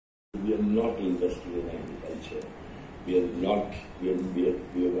we are not investing in agriculture. We are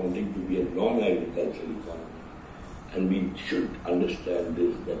wanting to be a non-agricultural economy. And we should understand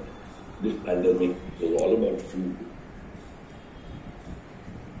this, that this pandemic was all about food.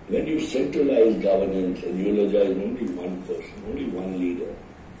 When you centralize governance and eulogize only one person, only one leader,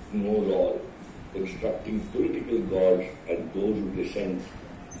 who knows all, constructing political gods and those who dissent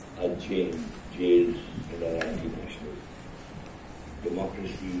are jailed and are anti-national.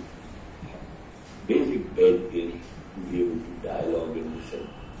 Democracy, basic bed is to be able to dialogue and listen.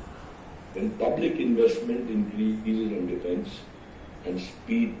 When public investment increases on defense and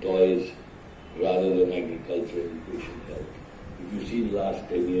speed toys rather than agriculture, education, health. If you see the last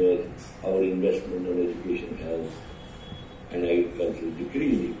 10 years, our investment on education, health and agriculture is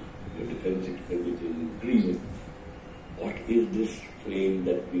decreasing. The defense expenditure is increasing. What is this frame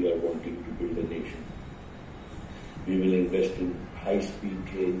that we are wanting to build a nation? We will invest in high-speed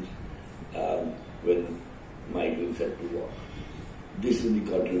trains when migrants have to walk. This is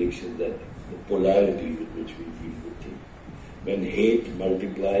the contradiction, that the polarity with which we deal with things. When hate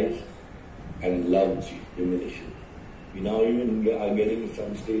multiplies and love diminishes. We now even are getting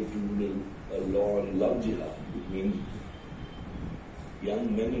some states to do a law on love jihad, which means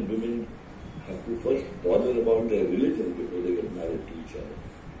young men and women have to first bother about their religion before they get married to each other.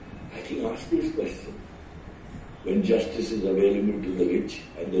 I think ask this question. When justice is available to the rich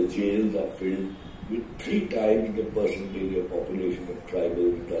and the jails are filled with 3 times the percentage of population of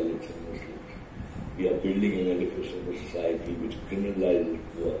tribal, Dalits and Muslims, we are building an edifice of a society which criminalizes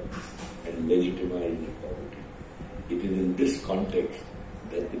poor and legitimizes poverty. It is in this context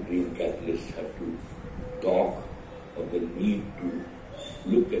that the green catalysts have to talk of the need to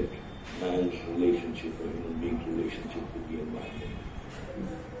look at man's relationship or human being's relationship with the environment.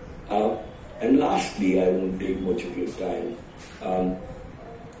 And lastly, I won't take much of your time.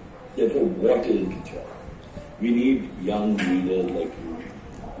 Therefore, what is the job? We need young leaders like you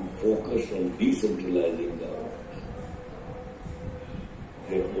who focus on decentralizing governance.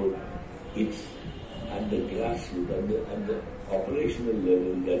 Therefore, it's at the grassroots, at the operational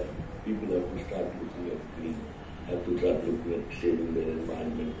level that people have to start looking at green, have to start looking at saving their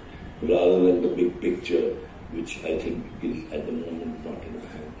environment, rather than the big picture, which I think is at the moment not in our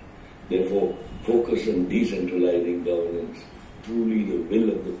hands. Therefore, focus on decentralizing governance, truly the will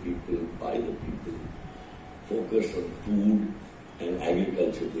of the people, by the people. Focus on food and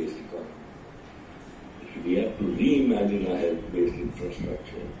agriculture-based economy. We have to reimagine our health-based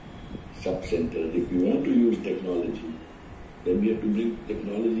infrastructure, sub-centers. If we want to use technology, then we have to bring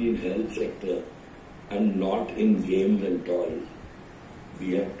technology in health sector and not in games and toys.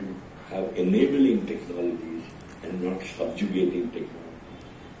 We have to have enabling technologies and not subjugating technologies.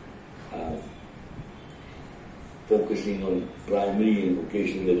 Focusing on primary and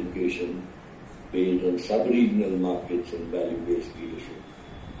vocational education based on sub-regional markets and value-based leadership.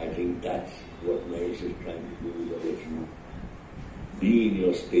 I think that's what Mahesh is trying to do with all of you. Be in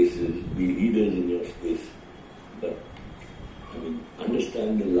your spaces, be leaders in your space, but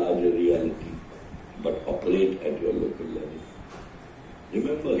understand the larger reality, but operate at your local level.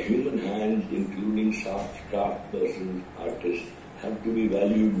 Remember, human hands, including craft persons, artists, have to be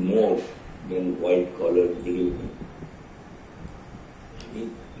valued more than white-collar middlemen.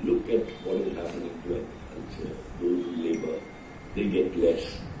 Look at what is happening to agriculture. Those who labor, they get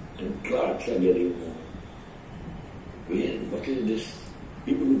less, and clerks are getting more. What is this?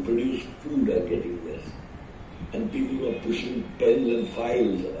 People who produce food are getting less, and people who are pushing pens and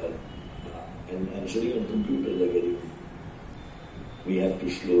files and sitting on computers are getting more. We have to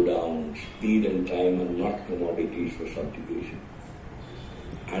slow down. Speed and time are not commodities for subjugation.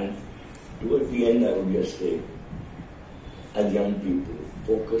 And towards the end, I would just say, as young people,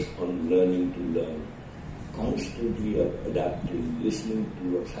 focus on learning to learn, constantly adapting, listening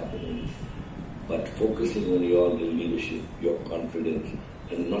to what's happening, but focusing on your leadership, your confidence,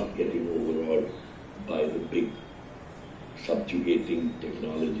 and not getting overawed by the big subjugating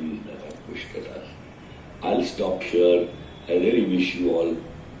technologies that are pushed at us. I'll stop here. I really wish you all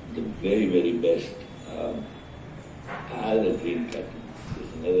the very, very best. As a green captain,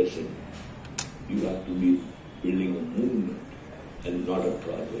 there's another thing. You have to be building a movement and not a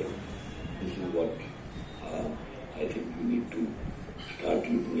project. This is what I think we need to start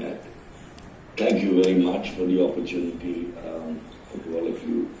looking at. Thank you very much for the opportunity, to all of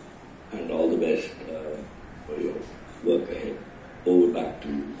you, and all the best for your work ahead. Over back to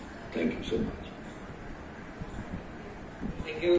you. Thank you so much.